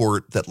Supreme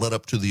Court that led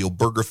up to the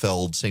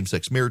Obergefell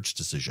same-sex marriage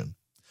decision,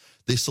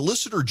 the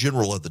Solicitor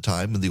General at the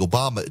time in the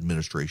Obama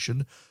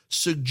administration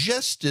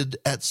suggested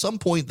at some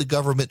point the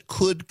government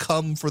could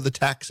come for the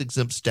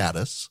tax-exempt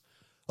status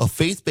of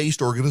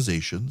faith-based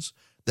organizations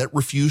that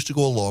refuse to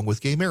go along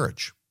with gay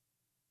marriage.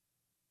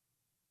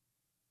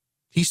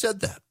 He said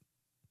that.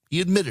 He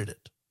admitted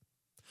it.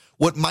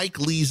 What Mike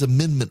Lee's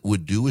amendment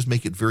would do is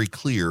make it very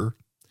clear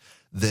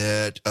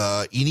that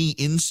any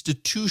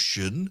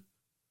institution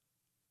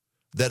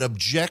that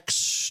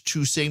objects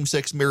to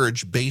same-sex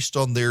marriage based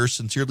on their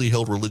sincerely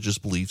held religious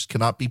beliefs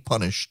cannot be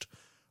punished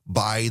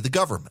by the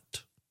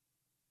government.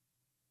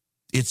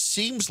 It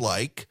seems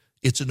like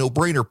it's a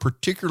no-brainer,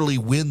 particularly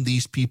when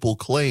these people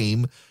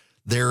claim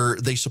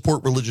they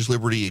support religious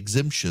liberty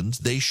exemptions.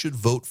 They should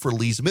vote for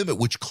Lee's amendment,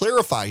 which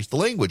clarifies the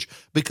language.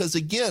 Because,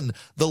 again,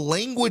 the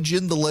language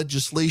in the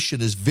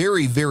legislation is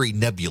very, very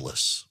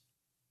nebulous.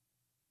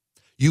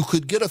 You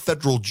could get a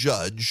federal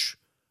judge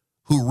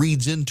who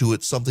reads into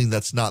it something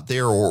that's not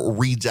there, or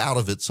reads out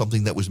of it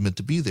something that was meant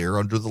to be there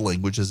under the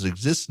language as it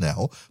exists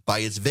now by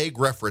its vague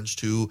reference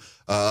to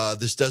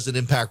this doesn't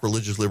impact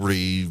religious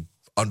liberty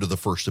under the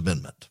First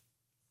Amendment.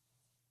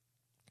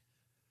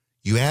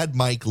 You add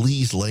Mike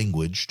Lee's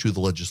language to the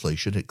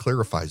legislation, it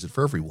clarifies it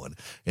for everyone.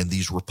 And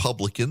these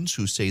Republicans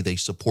who say they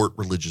support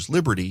religious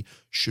liberty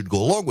should go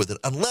along with it,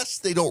 unless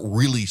they don't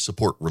really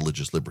support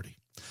religious liberty,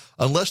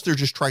 unless they're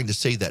just trying to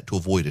say that to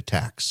avoid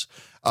attacks.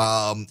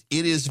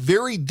 It is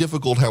very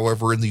difficult,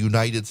 however, in the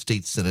United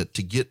States Senate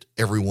to get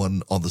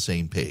everyone on the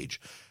same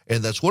page.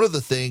 And that's one of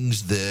the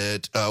things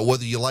that,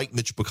 whether you like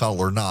Mitch McConnell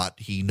or not,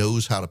 he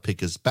knows how to pick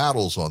his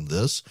battles on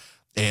this.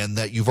 And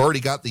that you've already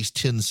got these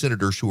 10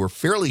 senators who are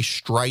fairly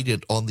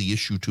strident on the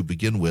issue to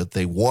begin with.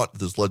 They want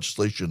this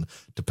legislation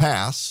to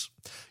pass.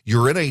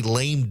 You're in a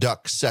lame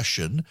duck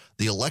session.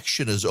 The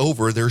election is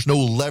over. There's no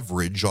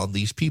leverage on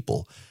these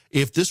people.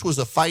 If this was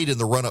a fight in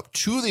the run-up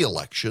to the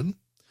election,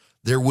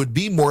 there would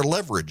be more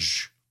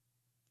leverage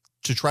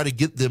to try to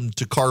get them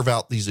to carve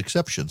out these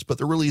exceptions. But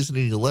there really isn't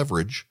any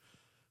leverage,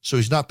 so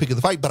he's not picking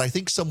the fight. But I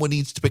think someone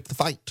needs to pick the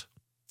fight.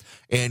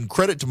 And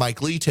credit to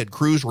Mike Lee, Ted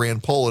Cruz,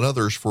 Rand Paul, and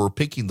others for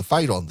picking the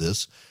fight on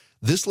this.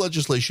 This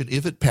legislation,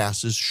 if it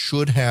passes,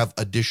 should have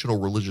additional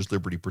religious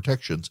liberty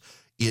protections.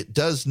 It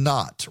does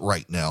not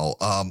right now.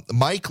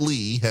 Mike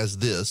Lee has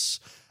this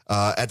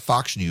at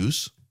Fox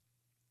News.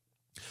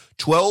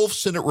 12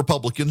 Senate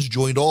Republicans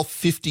joined all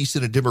 50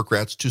 Senate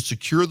Democrats to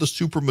secure the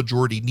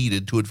supermajority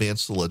needed to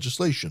advance the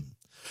legislation.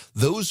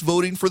 Those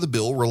voting for the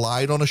bill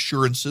relied on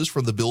assurances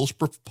from the bill's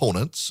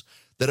proponents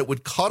that it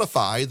would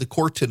codify the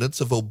core tenets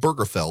of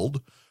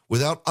Obergefell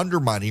without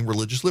undermining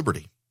religious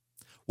liberty.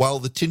 While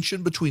the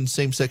tension between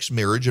same-sex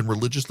marriage and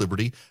religious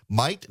liberty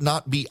might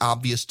not be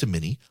obvious to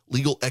many,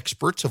 legal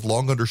experts have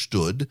long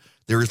understood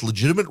there is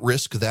legitimate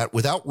risk that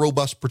without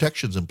robust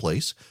protections in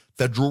place,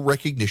 federal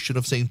recognition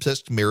of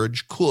same-sex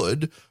marriage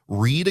could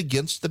read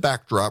against the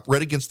backdrop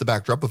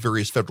of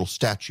various federal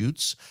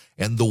statutes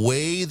and the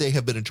way they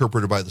have been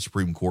interpreted by the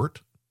Supreme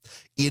Court,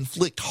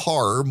 inflict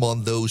harm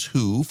on those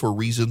who, for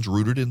reasons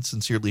rooted in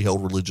sincerely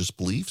held religious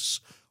beliefs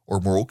or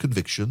moral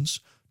convictions,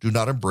 do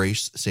not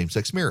embrace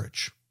same-sex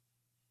marriage.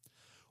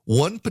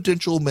 One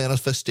potential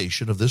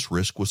manifestation of this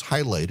risk was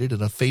highlighted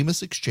in a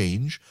famous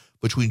exchange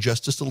between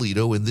Justice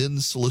Alito and then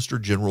Solicitor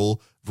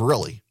General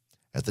Verrilli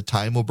at the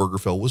time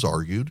Obergefell was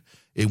argued,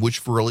 in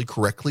which Verrilli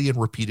correctly and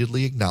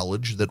repeatedly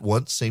acknowledged that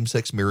once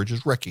same-sex marriage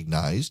is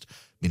recognized,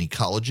 many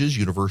colleges,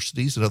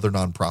 universities, and other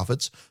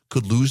nonprofits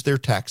could lose their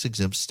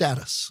tax-exempt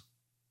status.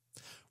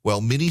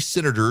 While many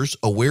senators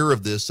aware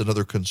of this and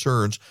other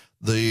concerns,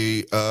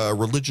 the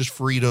Religious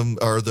Freedom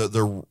or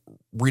the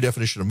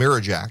Redefinition of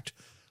Marriage Act,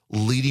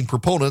 leading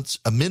proponents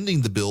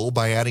amending the bill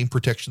by adding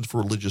protections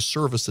for religious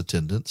service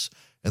attendance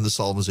and the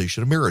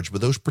solemnization of marriage. But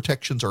those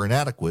protections are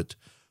inadequate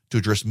to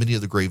address many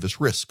of the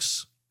gravest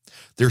risks.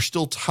 There's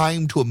still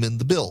time to amend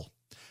the bill,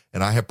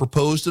 and I have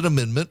proposed an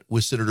amendment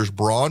with Senators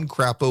Braun,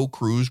 Crapo,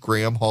 Cruz,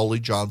 Graham, Hawley,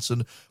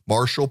 Johnson,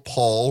 Marshall,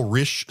 Paul,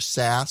 Risch,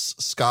 Sass,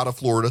 Scott of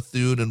Florida,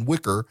 Thune, and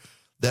Wicker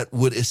that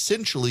would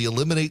essentially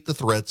eliminate the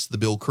threats the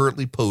bill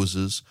currently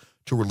poses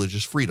to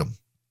religious freedom.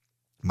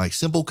 My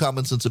simple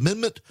common sense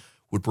amendment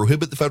would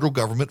prohibit the federal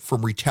government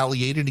from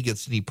retaliating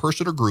against any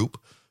person or group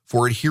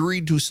for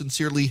adhering to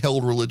sincerely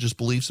held religious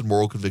beliefs and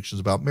moral convictions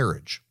about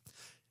marriage.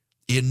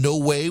 In no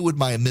way would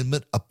my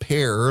amendment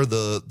impair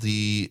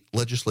the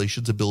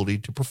legislation's ability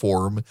to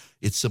perform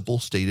its simple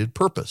stated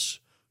purpose,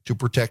 to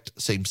protect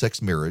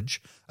same-sex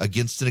marriage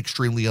against an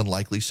extremely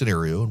unlikely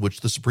scenario in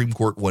which the Supreme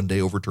Court one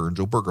day overturns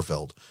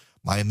Obergefell.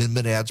 My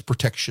amendment adds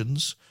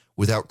protections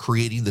without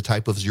creating the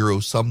type of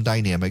zero-sum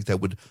dynamic that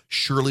would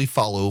surely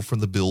follow from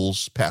the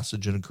bill's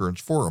passage and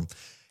occurrence forum.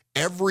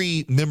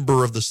 Every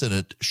member of the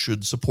Senate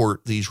should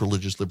support these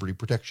religious liberty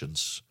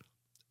protections.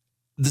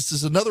 This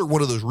is another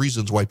one of those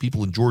reasons why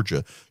people in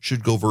Georgia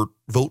should go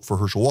vote for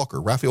Herschel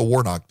Walker. Raphael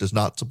Warnock does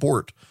not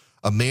support.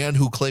 A man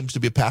who claims to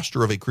be a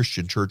pastor of a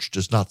Christian church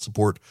does not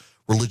support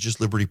religious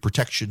liberty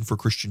protection for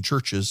Christian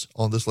churches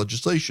on this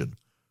legislation.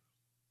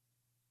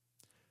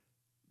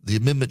 the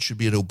amendment should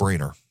be a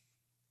no-brainer.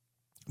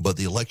 But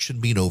the election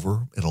being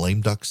over in a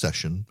lame duck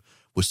session,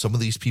 with some of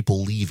these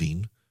people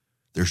leaving,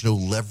 there's no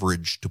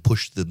leverage to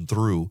push them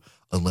through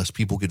unless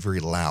people get very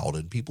loud,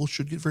 and people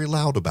should get very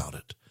loud about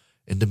it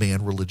and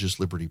demand religious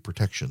liberty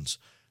protections.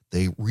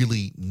 They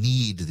really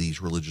need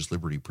these religious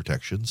liberty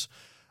protections.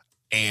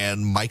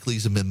 And Mike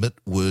Lee's amendment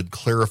would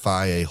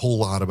clarify a whole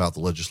lot about the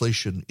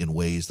legislation in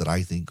ways that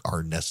I think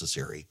are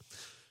necessary.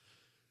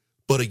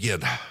 But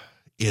again,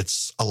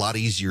 it's a lot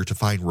easier to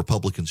find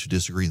Republicans who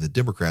disagree than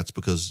Democrats,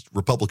 because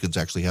Republicans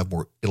actually have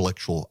more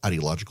intellectual,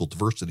 ideological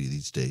diversity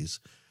these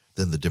days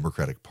than the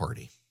Democratic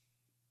Party.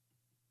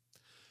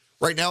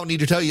 Right now, I need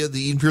to tell you, the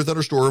Eden Pure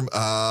Thunderstorm,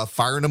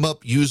 firing them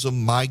up, use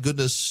them. My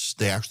goodness,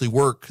 they actually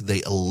work.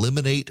 They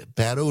eliminate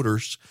bad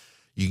odors.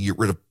 You can get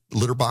rid of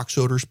litter box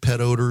odors,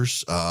 pet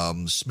odors,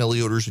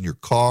 smelly odors in your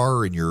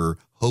car, in your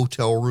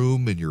hotel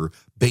room, in your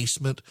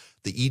basement.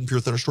 The Eden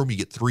Pure Thunderstorm, you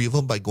get 3 of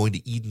them by going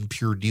to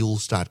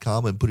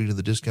EdenPureDeals.com and putting in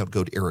the discount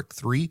code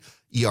ERIC3,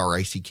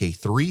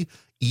 ERICK3,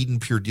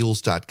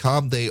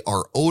 EdenPureDeals.com. They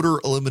are odor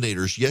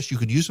eliminators. Yes, you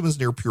can use them as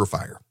an air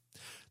purifier.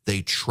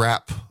 They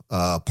trap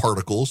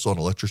particles on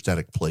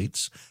electrostatic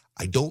plates.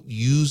 I don't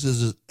use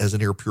it as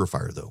an air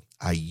purifier, though.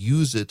 I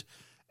use it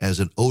as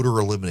an odor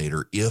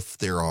eliminator if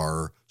there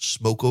are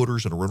smoke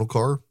odors in a rental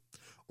car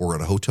or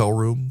in a hotel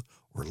room,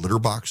 or litter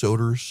box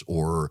odors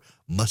or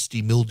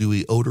musty,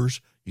 mildewy odors.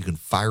 You can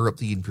fire up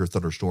the Eden Pure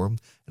Thunderstorm,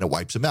 and it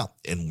wipes them out.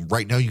 And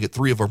right now, you get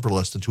 3 of them for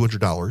less than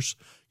 $200.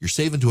 You're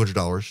saving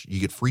 $200. You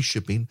get free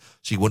shipping.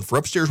 So you get one for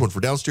upstairs, one for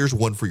downstairs,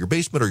 one for your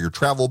basement or your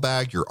travel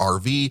bag, your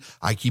RV.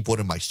 I keep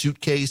one in my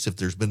suitcase. If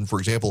there's been, for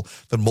example,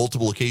 been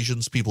multiple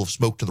occasions people have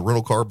smoked in the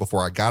rental car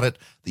before I got it,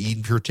 the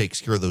Eden Pure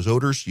takes care of those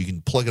odors. You can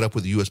plug it up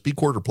with a USB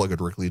cord or plug it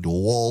directly into a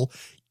wall.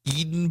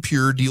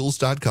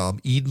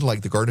 EdenPureDeals.com. Eden,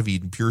 like the Garden of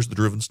Eden, pure as the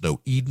driven snow.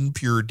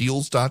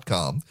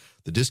 EdenPureDeals.com.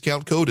 The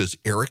discount code is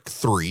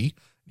ERIC3.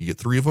 You get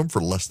 3 of them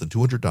for less than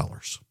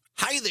 $200.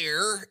 Hi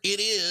there, it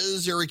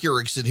is Eric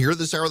Erickson here.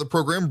 This hour of the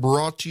program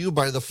brought to you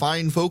by the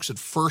fine folks at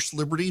First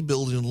Liberty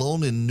Building and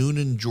Loan in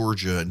Noonan,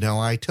 Georgia. Now,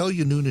 I tell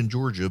you Noonan,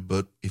 Georgia,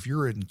 but if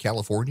you're in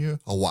California,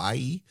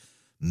 Hawaii,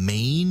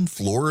 Maine,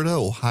 Florida,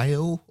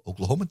 Ohio,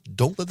 Oklahoma,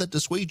 don't let that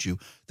dissuade you.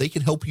 They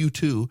can help you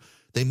too.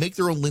 They make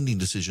their own lending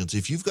decisions.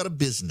 If you've got a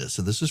business,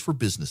 and this is for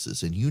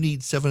businesses, and you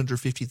need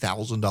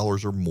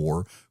 $750,000 or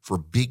more for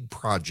big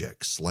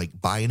projects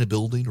like buying a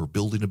building or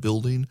building a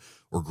building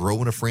or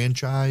growing a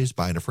franchise,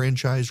 buying a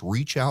franchise,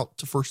 reach out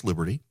to First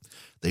Liberty.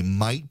 They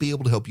might be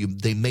able to help you.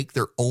 They make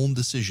their own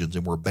decisions,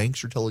 and where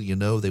banks are telling you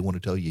no, they want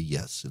to tell you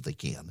yes if they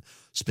can.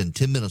 Spend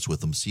 10 minutes with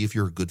them. See if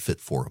you're a good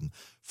fit for them.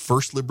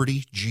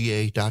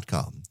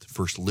 FirstLibertyGA.com.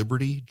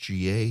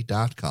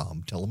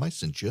 FirstLibertyGA.com. Tell them I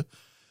sent you.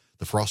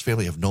 The Frost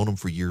family, have known them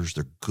for years.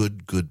 They're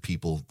good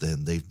people.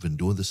 Then they've been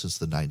doing this since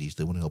the 90s.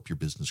 They want to help your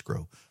business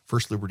grow.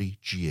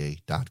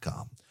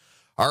 FirstLibertyGA.com.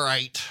 All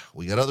right,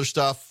 we got other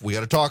stuff we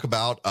got to talk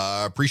about.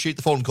 Appreciate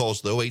the phone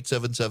calls, though,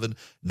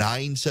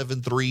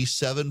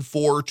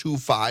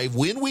 877-973-7425.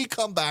 When we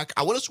come back,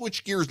 I want to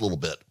switch gears a little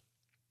bit.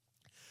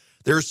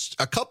 There's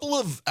a couple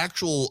of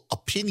actual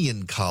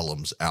opinion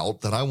columns out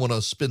that I want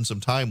to spend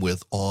some time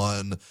with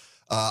on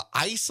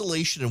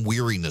isolation and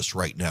weariness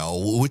right now,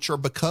 which are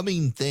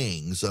becoming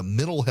things,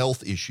 mental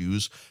health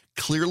issues,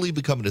 clearly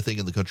becoming a thing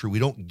in the country. We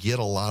don't get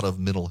a lot of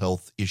mental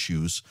health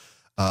issues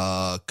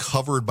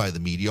covered by the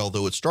media,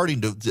 although we're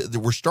starting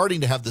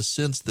to have the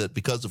sense that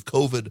because of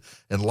COVID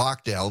and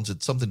lockdowns,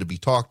 it's something to be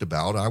talked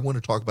about. I want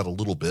to talk about a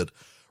little bit.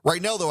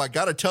 Right now, though, I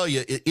got to tell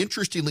you,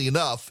 interestingly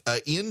enough,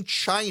 in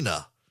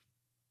China,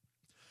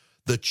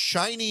 the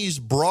Chinese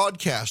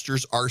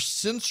broadcasters are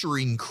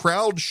censoring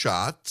crowd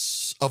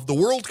shots of the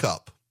World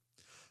Cup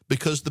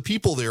because the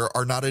people there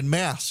are not in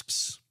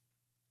masks.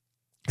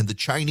 And the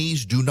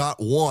Chinese do not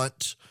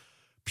want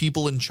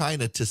people in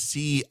China to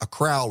see a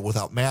crowd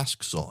without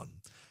masks on.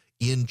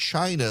 In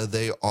China,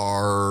 they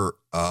are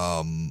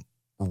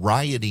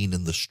rioting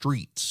in the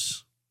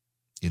streets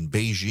in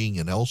Beijing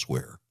and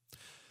elsewhere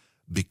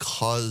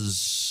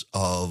because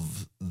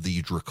of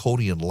the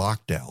draconian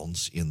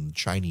lockdowns in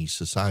Chinese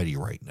society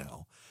right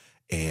now.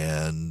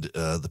 And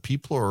the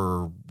people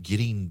are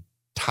getting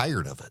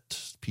tired of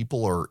it.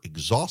 People are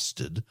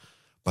exhausted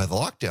by the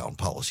lockdown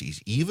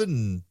policies.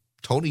 Even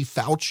Tony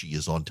Fauci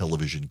is on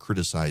television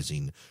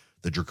criticizing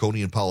the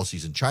draconian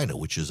policies in China,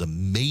 which is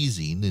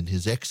amazing in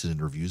his exit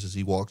interviews as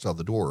he walks out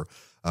the door.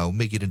 We'll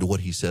make it into what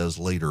he says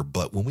later.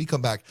 But when we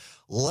come back,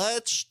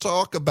 let's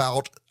talk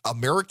about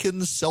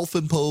American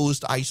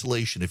self-imposed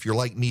isolation. If you're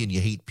like me and you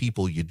hate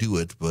people, you do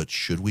it. But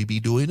should we be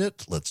doing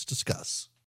it? Let's discuss.